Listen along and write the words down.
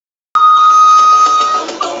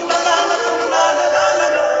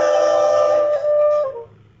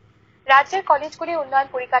রাজ্যের কলেজগুলির উন্নয়ন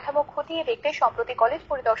পরিকাঠামো খতিয়ে দেখতে সম্প্রতি কলেজ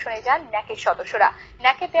পরিদর্শনে যান ন্যাকের সদস্যরা।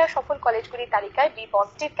 ন্যাকের দেওয়া সফল কলেজগুলির তালিকায় বি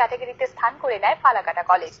পজিটিভ ক্যাটাগরিতে স্থান করে নেয় ফালাকাটা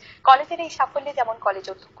কলেজ। কলেজের এই সাফল্যে যেমন কলেজ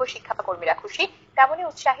অধ্যক্ষ, শিক্ষাকর্মীরা খুশি, তেমনি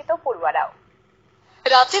উৎসাহিত পড়ুয়ারাও।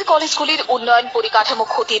 রাজ্যের কলেজগুলির উন্নয়ন পরিকাঠামো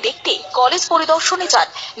খতিয়ে দেখতে কলেজ পরিদর্শনে যান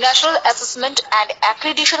national assessment and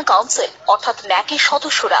accreditation council অর্থাৎ ন্যাকের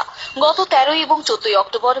সদস্যরা। গত 13 এবং 14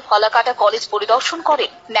 অক্টোবর ফালাকাটা কলেজ পরিদর্শন করেন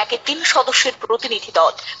ন্যাকের 3 সদস্যের প্রতিনিধি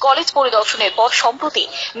দল। কলেজ পরিদর্শনের পর সম্প্রতি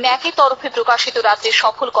ন্যাকের তরফে প্রকাশিত রাজ্যের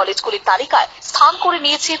সফল কলেজগুলির তালিকায় স্থান করে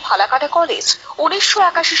নিয়েছে ফালাকাটা কলেজ।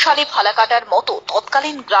 1981 সালে ফালাকাটার মতো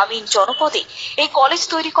তৎকালীন গ্রামীণ জনপদে এই কলেজ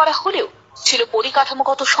তৈরি করা হলেও ছিল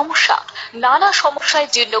পরিকাঠামোগত সমস্যা। নানা সমস্যায়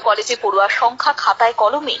জীর্ণ কলেজে পড়ুয়ার সংখ্যা খাতায়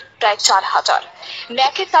কলমে প্রায় 4000।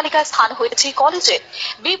 ন্যাকের তালিকায় স্থান হয়েছে কলেজের।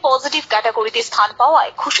 বি পজিটিভ ক্যাটাগরিতে স্থান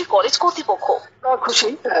পাওয়ায় খুশি কলেজ কর্তৃপক্ষ। খুশি,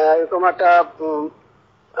 এরকম একটা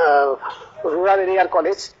রুরাল এরিয়ার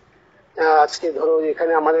কলেজ। আজকে ধরো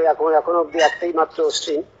এখানে আমাদের এখন অব্দি একটাই মাত্র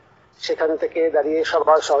স্ট্রিম, সেখান থেকে দাঁড়িয়ে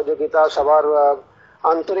সবার সহযোগিতা, সবার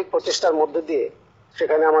আন্তরিক প্রচেষ্টার মধ্য দিয়ে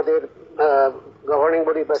সেখানে আমাদের গভর্নিং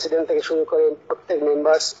বডি প্রেসিডেন্ট থেকে শুরু করে প্রত্যেক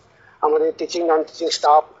মেম্বার্স, আমাদের টিচিং নন টিচিং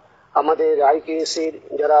স্টাফ, আমাদের আইকিউসির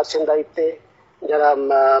যারা আছেন দায়িত্বে, যারা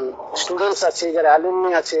স্টুডেন্টস আছে, যারা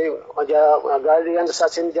অ্যালুমনি আছে, যারা গার্ডিয়ানস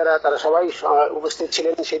আছেন, যারা তারা সবাই উপস্থিত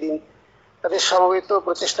ছিলেন সেদিন। তাদের সমবেত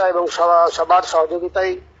প্রচেষ্টা এবং সবার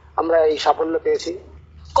সহযোগিতায় আমরা এই সাফল্য পেয়েছি।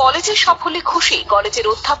 কলেজের সাফল্যে খুশি কলেজের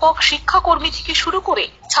অধ্যাপক, শিক্ষাকর্মী থেকে শুরু করে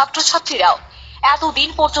ছাত্রছাত্রীরাও। এতদিন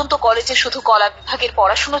পর্যন্ত কলেজে শুধু কলা বিভাগের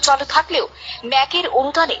পড়াশোনা চালু থাকলেও ন্যাকের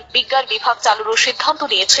অনুদানে বিজ্ঞান বিভাগ চালুর সিদ্ধান্ত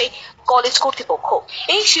নিয়েছে কলেজ কর্তৃপক্ষ।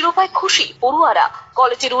 এই শিরোপায় খুশি পড়ুয়ারা।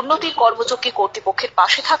 কলেজের উন্নতির কর্মযোগ্য কর্তৃপক্ষের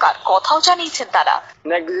পাশে থাকার কথাও জানিয়েছেন তারা।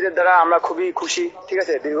 ন্যাক ভিজিটের দ্বারা আমরা খুবই খুশি। ঠিক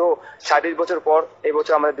আছে, দীর্ঘ 27 বছর পর এই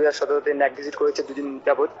বছর আমরা 2017-তে ন্যাক ভিজিট করেছে 2 দিন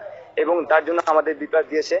যাবৎ, এবং তার জন্য আমাদের বিপ্লব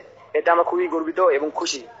দিয়েছে। এটা আমরা খুবই গর্বিত এবং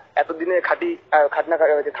খুশি। এতদিনে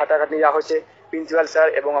খাটাখাটনি যা হয়েছে, প্রিন্সিপাল স্যার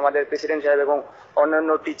এবং আমাদের প্রেসিডেন্ট সাহেব এবং অন্যান্য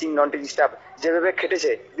টিচিং নন টিচিং স্টাফ যেভাবে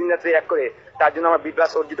খেটেছে দিন রাত্রি এক করে, তার জন্য আমরা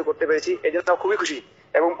বিপ্লব অর্জিত করতে পেরেছি। এই জন্য খুবই খুশি,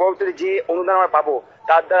 এবং পরবর্তীতে যে অনুদান আমরা পাবো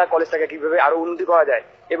তার দ্বারা কলেজটাকে কিভাবে আরো উন্নতি করা যায়,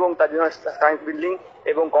 এবং তার জন্য সায়েন্স বিল্ডিং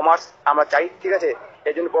এবং কমার্স আমরা চাই। ঠিক আছে,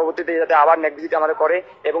 এই জন্য পরবর্তীতে যাতে আবার ন্যাক ভিজিট আমাদের করে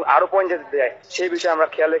এবং আরো পয়েন্ট যাতে দেয়, সেই বিষয়ে আমরা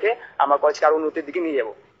খেয়াল রেখে আমরা কলেজকে আরো উন্নতির দিকে নিয়ে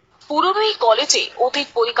যাবো। পুরনো এই কলেজে অতীত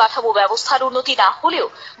পরিকাঠামো ব্যবস্থার উন্নতি না হলেও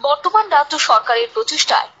বর্তমান রাজ্য সরকারের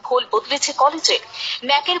প্রচেষ্টায় ভোল বদলেছে কলেজে।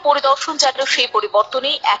 ন্যাকের পরিদর্শন যেন সেই পরিবর্তনে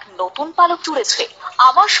এক নতুন পালক জুড়েছে।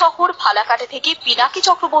 আমার শহর ফালাকাটা থেকে পিনাকি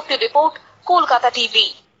চক্রবর্তীর রিপোর্ট, কলকাতা টিভি।